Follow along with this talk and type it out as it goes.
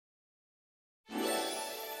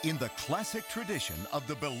In the classic tradition of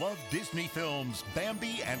the beloved Disney films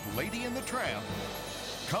Bambi and Lady and the Tramp,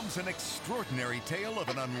 comes an extraordinary tale of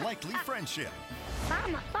an unlikely friendship.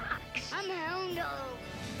 I'm a fox. I'm a hound dog.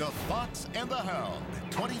 The Fox and the Hound,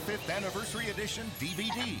 25th Anniversary Edition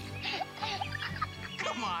DVD.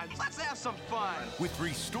 Come on, let's have some fun. With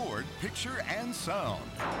restored picture and sound.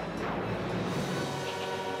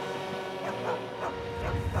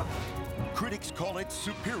 Critics call it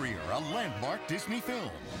superior, a landmark Disney film.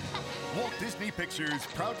 Walt Disney Pictures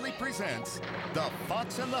proudly presents The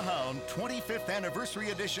Fox and the Hound 25th Anniversary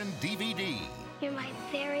Edition DVD. You're my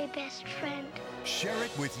very best friend. Share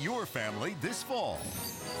it with your family this fall.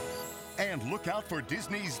 And look out for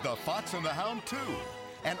Disney's The Fox and the Hound 2,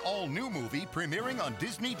 an all-new movie premiering on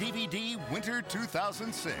Disney DVD Winter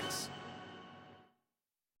 2006.